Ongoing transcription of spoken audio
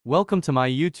Welcome to my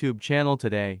YouTube channel.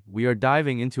 Today, we are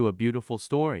diving into a beautiful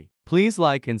story. Please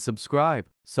like and subscribe.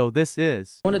 So this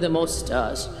is one of the most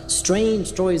strange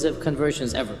stories of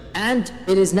conversions ever. And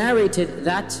it is narrated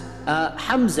that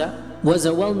Hamza was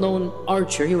a well-known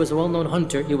archer, he was a well-known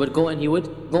hunter. He would go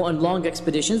on long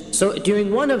expeditions. So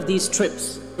during one of these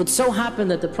trips, it so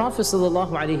happened that the Prophet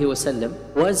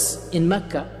ﷺ was in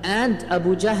Mecca and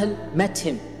Abu Jahl met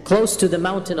him close to the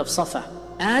mountain of Safa.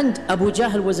 And Abu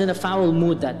Jahl was in a foul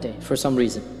mood that day for some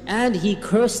reason. And he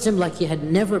cursed him like he had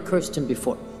never cursed him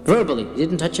before. Verbally, he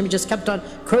didn't touch him, he just kept on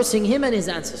cursing him and his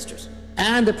ancestors.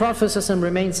 And the Prophet ﷺ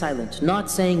remained silent,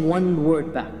 not saying one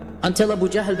word back, until Abu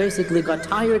Jahl basically got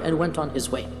tired and went on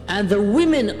his way. And the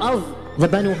women of the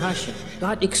Banu Hashim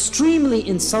got extremely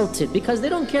insulted because they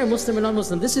don't care Muslim or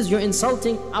non-Muslim. This is, you're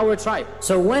insulting our tribe.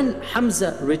 So when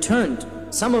Hamza returned,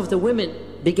 some of the women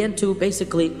began to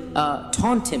basically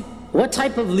taunt him. What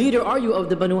type of leader are you of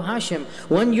the Banu Hashim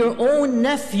when your own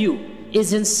nephew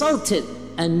is insulted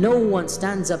and no one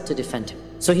stands up to defend him?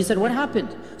 So he said, what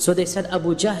happened? So they said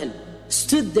Abu Jahl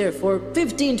stood there for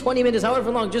 15-20 minutes,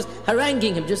 however long, just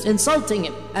haranguing him, just insulting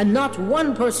him, and not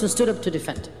one person stood up to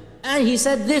defend him. And he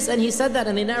said this and he said that,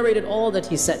 and they narrated all that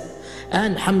he said.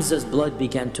 And Hamza's blood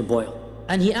began to boil.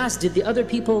 And he asked, did the other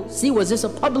people see, was this a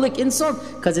public insult?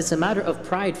 Because it's a matter of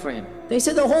pride for him. They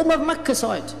said the whole of Mecca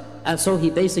saw it. And so he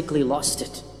basically lost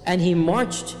it. And he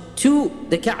marched to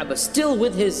the Kaaba, still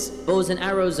with his bows and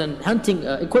arrows and hunting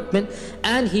equipment.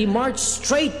 And he marched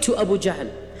straight to Abu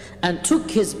Jahl and took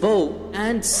his bow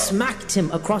and smacked him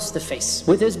across the face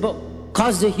with his bow.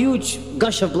 Caused a huge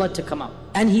gush of blood to come out.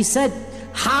 And he said,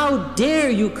 how dare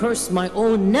you curse my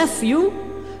own nephew?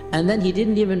 And then he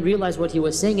didn't even realize what he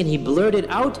was saying, and he blurted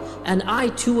out, and I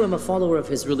too am a follower of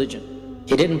his religion.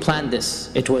 He didn't plan this,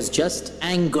 it was just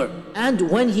anger. And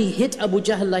when he hit Abu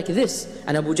Jahl like this,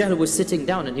 and Abu Jahl was sitting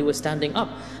down and he was standing up,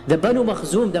 the Banu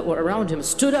Makhzum that were around him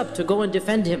stood up to go and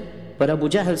defend him. But Abu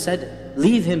Jahl said,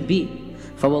 leave him be.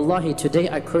 For wallahi, today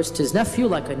I cursed his nephew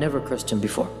like I never cursed him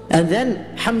before. And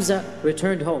then Hamza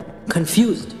returned home,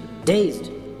 confused,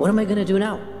 dazed. What am I going to do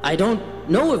now? I don't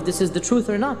know if this is the truth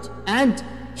or not. And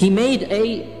he made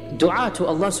a dua to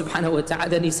Allah subhanahu wa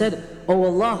ta'ala, and he said, oh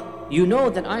Allah, you know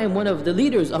that I am one of the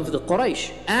leaders of the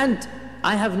Quraish, and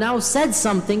I have now said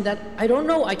something that I don't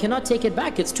know, I cannot take it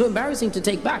back, it's too embarrassing to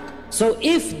take back. So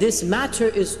if this matter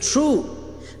is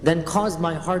true, then cause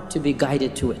my heart to be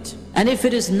guided to it. And if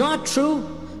it is not true,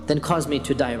 then cause me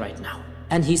to die right now.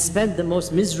 And he spent the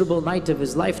most miserable night of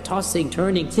his life, tossing,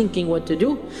 turning, thinking what to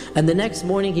do. And the next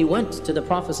morning he went to the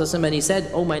Prophet ﷺ and he said,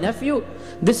 oh my nephew,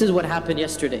 this is what happened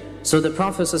yesterday. So the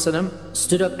Prophet ﷺ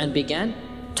stood up and began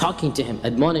talking to him,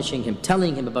 admonishing him,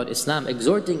 telling him about Islam,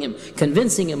 exhorting him,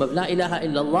 convincing him of La ilaha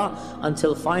illallah,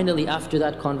 until finally after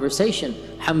that conversation,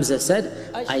 Hamza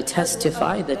said, I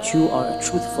testify that you are a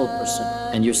truthful person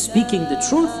and you're speaking the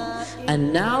truth,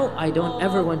 and now I don't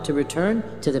ever want to return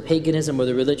to the paganism or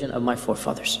the religion of my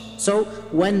forefathers. So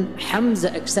when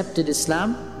Hamza accepted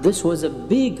Islam, this was a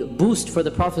big boost for the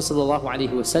Prophet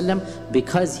ﷺ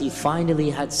because he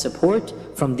finally had support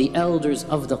from the elders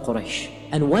of the Quraysh.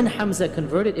 And when Hamza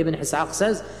converted, Ibn Ishaq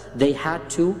says, they had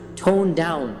to tone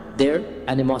down their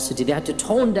animosity. They had to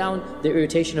tone down the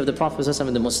irritation of the Prophet ﷺ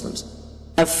and the Muslims.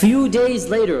 A few days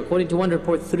later, according to one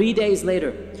report, 3 days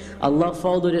later, Allah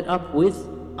followed it up with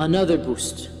another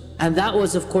boost. And that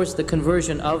was, of course, the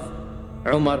conversion of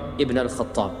Umar ibn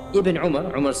al-Khattab. Ibn Umar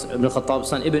ibn al-Khattab's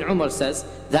son, Ibn Umar says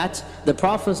that the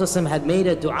Prophet ﷺ had made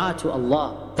a dua to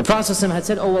Allah. The Prophet ﷺ had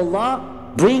said, oh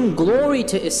Allah, bring glory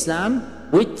to Islam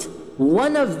with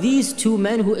one of these two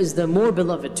men who is the more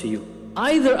beloved to you.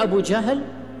 Either Abu Jahl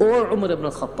or Umar ibn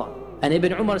al-Khattab. And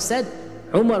Ibn Umar said,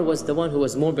 Umar was the one who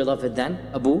was more beloved than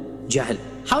Abu Jahl.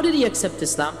 How did he accept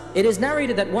Islam? It is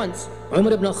narrated that once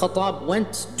Umar ibn al-Khattab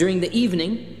went during the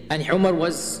evening, and Umar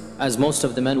was, as most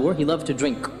of the men were, he loved to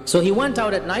drink. So he went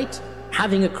out at night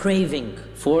having a craving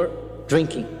for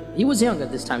drinking. He was young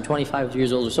at this time, 25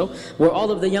 years old or so, where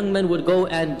all of the young men would go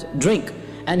and drink.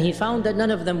 And he found that none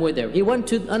of them were there. He went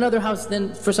to another house,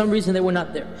 then for some reason they were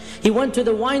not there. He went to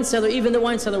the wine cellar, even the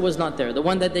wine cellar was not there, the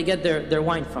one that they get their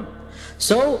wine from.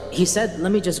 So he said,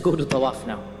 let me just go to Tawaf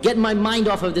now, get my mind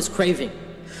off of this craving.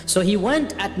 So he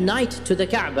went at night to the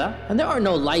Kaaba, and there are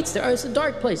no lights there, it's a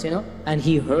dark place, and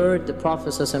he heard the Prophet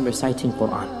ﷺ reciting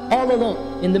Quran, all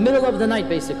alone, in the middle of the night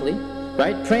basically,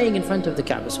 right, praying in front of the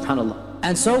Kaaba, subhanAllah.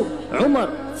 And so Umar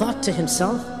thought to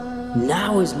himself,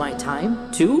 now is my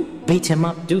time to beat him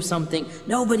up, do something.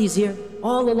 Nobody's here,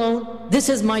 all alone. This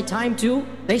is my time to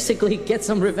basically get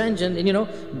some revenge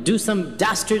and do some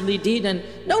dastardly deed, and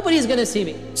nobody's gonna see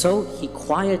me. So he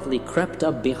quietly crept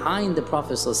up behind the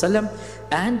Prophet ﷺ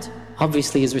and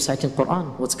Obviously he's reciting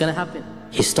Quran. What's gonna happen?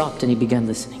 He stopped and he began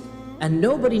listening. And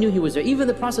nobody knew he was there. Even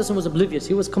the Prophet was oblivious.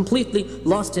 He was completely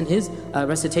lost in his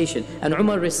recitation. And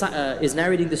Umar is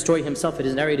narrating the story himself. It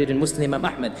is narrated in Muslim Imam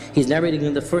Ahmad. He's narrating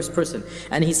in the first person.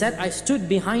 And he said, I stood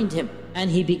behind him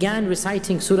and he began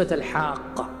reciting Surah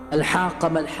Al-Haqqa. الحاقة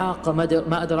ما الحاقة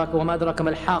ما أدراك وما أدراك ما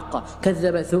الحاقة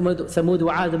كذب ثمود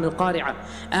وعاد من القارعة.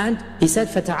 And he said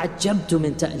فتعجبت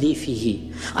من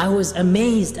تأليفه. I was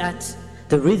amazed at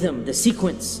the rhythm, the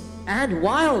sequence. And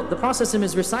while the Prophet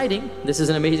is reciting, this is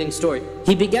an amazing story,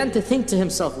 he began to think to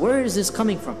himself, where is this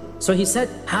coming from? So he said,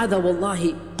 هذا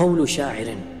والله قول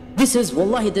شاعر. This is,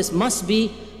 wallahi, this must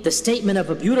be the statement of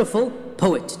a beautiful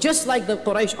poet, just like the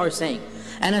Quraish are saying.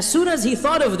 And as soon as he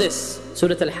thought of this,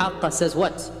 Surah Al-Haqqa says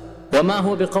what? وَمَا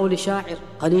هُوَ بِقَوْلِ شَاعِرٍ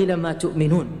قَلِيلًا مَا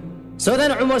تُؤْمِنُونَ. So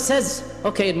then Umar says,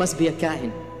 okay, it must be a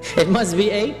kahin. It must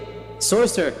be a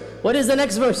sorcerer. What is the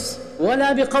next verse?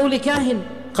 وَلَا بِقَوْلِ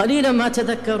كَاهِنٍ قَلِيلًا مَا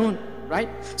تَذَكَّرُونَ. Right?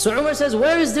 So Umar says,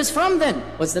 where is this from then?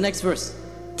 What's the next verse?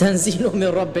 تَنزِيلٌ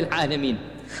مِّن رَبِّ الْعَالَمِينَ.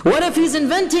 What if he's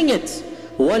inventing it?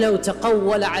 وَلَوْ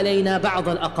تَقَوَّلَ عَلَيْنَا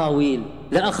بَعْضَ الْأَقَاوِيلِ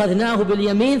لَأَخَذْنَاهُ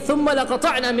بِالْيَمِينِ ثُمَّ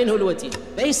لَقَطَعْنَا مِنْهُ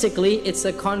الْوَتِينَ. Basically, it's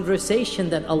a conversation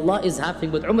that Allah is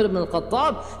having with Umar ibn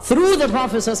al-Khattab through the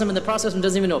Prophet and the Prophet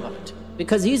doesn't even know about it.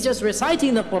 Because he's just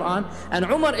reciting the Quran and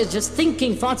Umar is just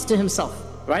thinking thoughts to himself,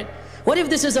 right? What if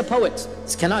this is a poet?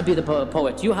 This cannot be the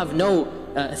poet. You have no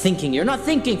thinking. You're not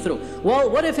thinking through. Well,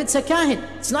 what if it's a kahin?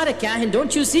 It's not a kahin,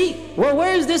 don't you see? Well,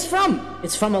 where is this from?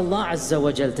 It's from Allah Azza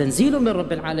wa Jal. تَنزِيلٌ مِّن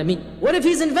رَبِّ الْعَالَمِينَ. What if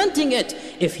he's inventing it?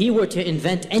 If he were to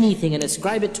invent anything and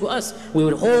ascribe it to us, we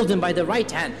would hold him by the right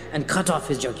hand and cut off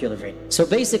his jugular vein. So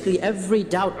basically, every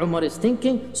doubt Umar is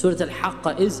thinking, Surah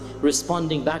Al-Haqqa is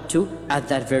responding back to at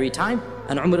that very time.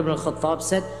 And Umar ibn al-Khattab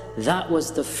said, that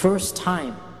was the first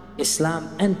time Islam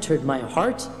entered my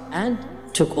heart and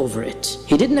took over it.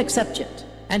 He didn't accept yet.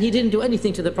 And he didn't do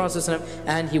anything to the Prophet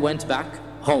and he went back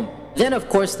home. Then of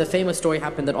course the famous story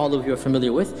happened that all of you are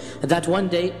familiar with, that one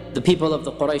day the people of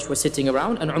the Quraish were sitting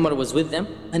around and Umar was with them,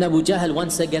 and Abu Jahl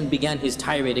once again began his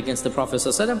tirade against the Prophet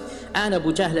ﷺ. And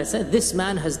Abu Jahl said, this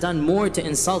man has done more to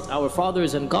insult our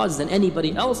fathers and gods than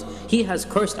anybody else. He has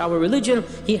cursed our religion.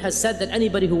 He has said that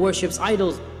anybody who worships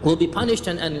idols will be punished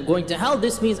and going to hell.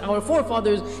 This means our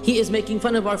forefathers. He is making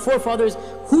fun of our forefathers.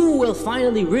 Who will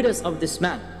finally rid us of this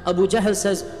man? Abu Jahl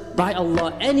says, by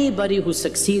Allah, anybody who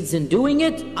succeeds in doing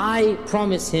it, I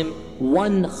promise him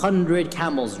 100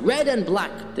 camels, red and black,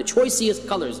 the choicest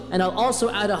colors. And I'll also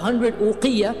add 100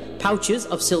 uqiyya, pouches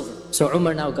of silver. So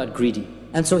Umar now got greedy.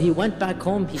 And so he went back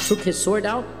home, he took his sword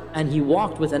out, and he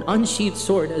walked with an unsheathed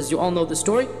sword, as you all know the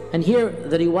story. And here,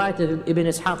 the riwayat of Ibn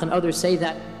Ishaq and others say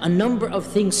that a number of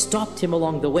things stopped him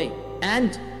along the way.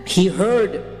 And he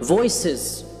heard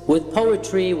voices with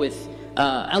poetry, with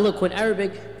eloquent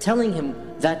Arabic, telling him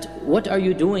that, what are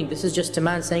you doing? This is just a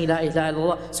man saying La ilaha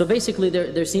illallah. So basically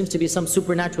there seems to be some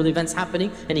supernatural events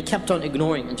happening, and he kept on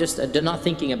ignoring and just not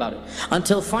thinking about it.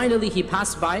 Until finally he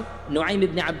passed by Nu'aym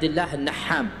ibn Abdullah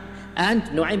al-Nahham. And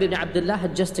Nu'aym ibn Abdullah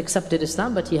had just accepted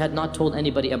Islam, but he had not told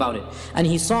anybody about it. And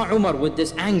he saw Umar with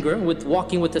this anger, with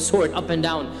walking with the sword up and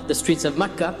down the streets of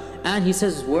Mecca. And he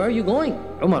says, where are you going?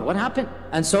 Umar, what happened?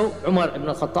 And so Umar ibn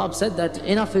al-Khattab said that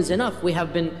enough is enough. We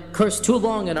have been cursed too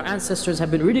long and our ancestors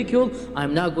have been ridiculed.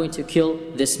 I'm now going to kill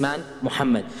this man,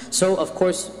 Muhammad. So of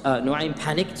course, Nu'aym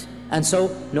panicked. And so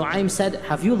Nu'aym said,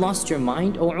 have you lost your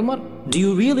mind, O Umar? Do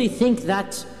you really think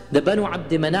that the Banu Abd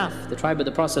Manaf, the tribe of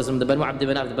the Prophet, the Banu Abd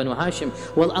Manaf, the Banu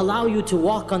Hashim, will allow you to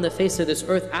walk on the face of this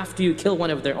earth after you kill one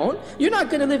of their own? You're not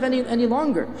going to live any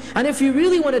longer. And if you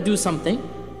really want to do something,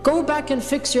 go back and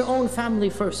fix your own family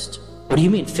first. What do you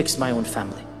mean, fix my own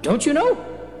family? Don't you know?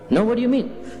 No, what do you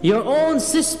mean? Your own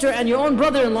sister and your own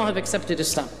brother-in-law have accepted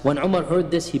Islam. When Umar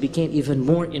heard this, he became even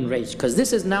more enraged, because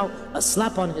this is now a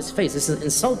slap on his face. This is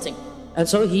insulting. And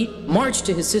so he marched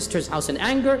to his sister's house in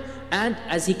anger, and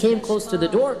as he came close to the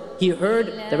door, he heard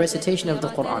the recitation of the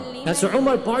Quran. And so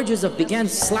Umar barges up, began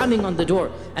slamming on the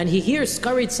door, and he hears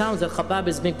scurried sounds that Khabbab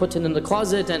is being put in the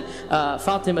closet, and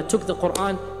Fatima took the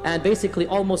Quran and basically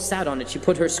almost sat on it. She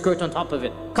put her skirt on top of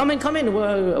it. Come in, come in.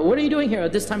 What are you doing here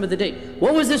at this time of the day?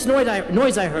 What was this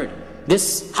noise I heard?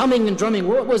 This humming and drumming,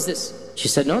 what was this? She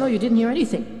said, no, you didn't hear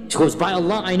anything. She goes, by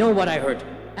Allah, I know what I heard.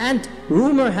 And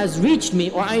rumor has reached me,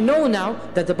 or I know now,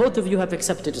 that the both of you have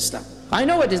accepted Islam. I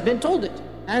know it has been told it.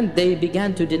 And they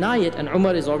began to deny it, and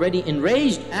Umar is already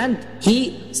enraged, and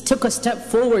he took a step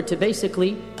forward to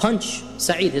basically punch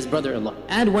Sa'id, his brother-in-law.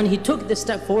 And when he took this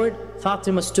step forward,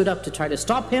 Fatima stood up to try to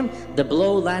stop him. The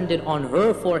blow landed on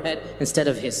her forehead instead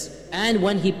of his. And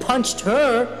when he punched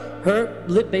her, her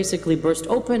lip basically burst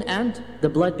open and the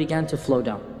blood began to flow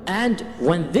down. And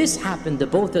when this happened, the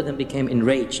both of them became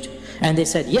enraged. And they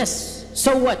said, yes,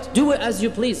 so what? Do it as you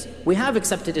please. We have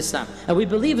accepted Islam. And we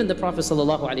believe in the Prophet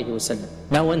ﷺ.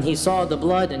 Now when he saw the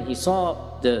blood and he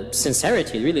saw the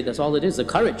sincerity, really that's all it is, the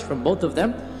courage from both of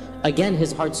them, again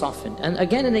his heart softened. And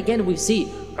again we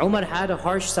see Umar had a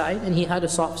harsh side and he had a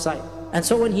soft side. And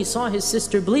so when he saw his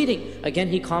sister bleeding, again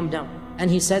he calmed down.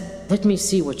 And he said, let me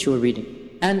see what you were reading.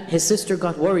 And his sister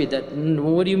got worried that,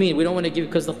 what do you mean? We don't want to give,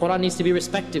 because the Quran needs to be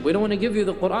respected. We don't want to give you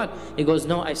the Quran. He goes,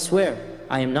 no, I swear,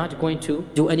 I am not going to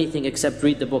do anything except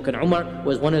read the book. And Umar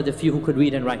was one of the few who could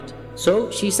read and write.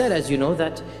 So she said, as you know,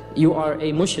 that you are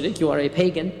a mushrik, you are a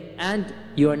pagan, and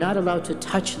you are not allowed to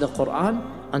touch the Quran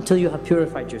until you have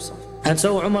purified yourself. And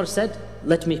so Umar said,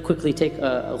 let me quickly take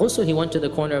a ghusl. He went to the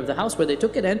corner of the house where they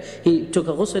took it, and he took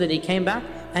a ghusl and he came back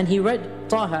and he read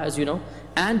Taha, as you know,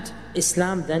 and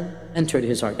Islam then entered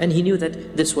his heart. And he knew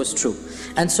that this was true.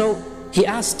 And so he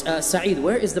asked Sa'id,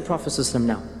 where is the Prophet ﷺ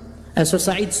now? And so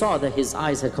Sa'id saw that his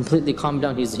eyes had completely calmed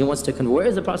down. He wants to convert. Where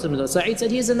is the Prophet ﷺ? Sa'id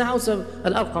said, he is in the house of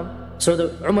al-Arqam. So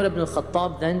the Umar ibn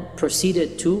al-Khattab then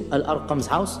proceeded to al-Arqam's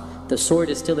house. The sword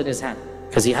is still in his hand,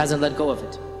 because he hasn't let go of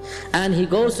it. And he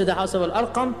goes to the house of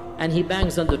al-Arqam and he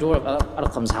bangs on the door of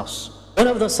al-Arqam's house. One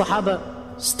of the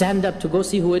Sahaba stand up to go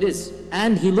see who it is.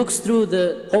 And he looks through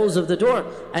the holes of the door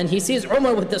and he sees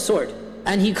Umar with the sword.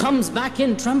 And he comes back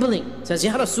in trembling. Says,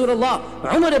 Ya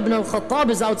Rasulullah, Umar ibn al-Khattab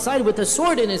is outside with a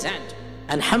sword in his hand.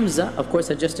 And Hamza, of course,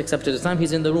 had just accepted Islam.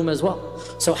 He's in the room as well.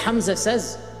 So Hamza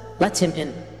says, let him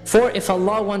in. For if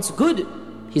Allah wants good,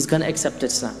 he's going to accept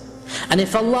Islam. And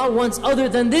if Allah wants other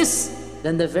than this,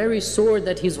 then the very sword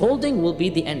that he's holding will be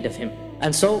the end of him.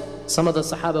 And so some of the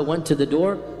Sahaba went to the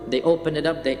door, they opened it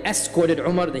up, they escorted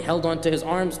Umar, they held onto his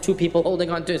arms, two people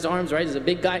holding onto his arms, right? He's a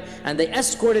big guy, and they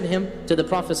escorted him to the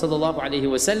Prophet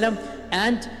ﷺ,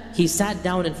 and he sat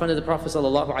down in front of the Prophet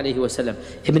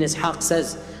ﷺ. Ibn Ishaq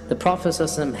says, the Prophet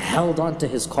ﷺ held onto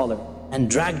his collar and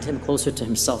dragged him closer to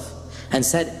himself and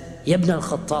said, Ya ibn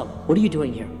al-Khattab, what are you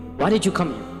doing here? Why did you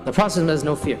come here? The Prophet has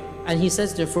no fear. And he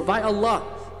says to him, for by Allah,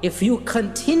 if you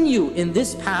continue in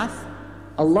this path,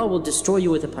 Allah will destroy you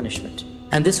with a punishment.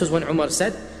 And this was when Umar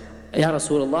said, Ya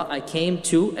Rasulullah, I came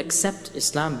to accept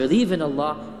Islam, believe in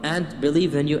Allah and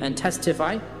believe in you and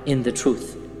testify in the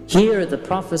truth. Here the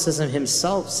Prophet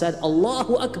himself said,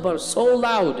 Allahu Akbar, so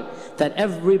loud that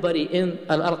everybody in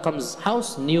Al-Arqam's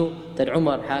house knew that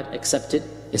Umar had accepted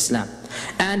Islam.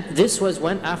 And this was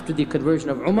when, after the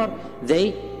conversion of Umar,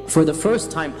 they for the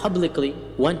first time publicly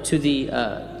went to the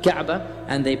Kaaba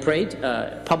and they prayed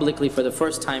publicly for the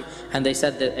first time, and they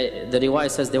said that the riwayah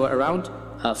says they were around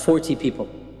 40 people.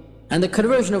 And the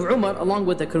conversion of Umar along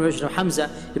with the conversion of Hamza,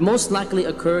 it most likely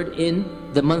occurred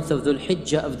in the month of Dhul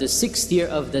Hijjah of the 6th year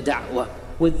of the Da'wah.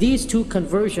 With these two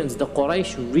conversions, the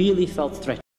Quraish really felt threatened.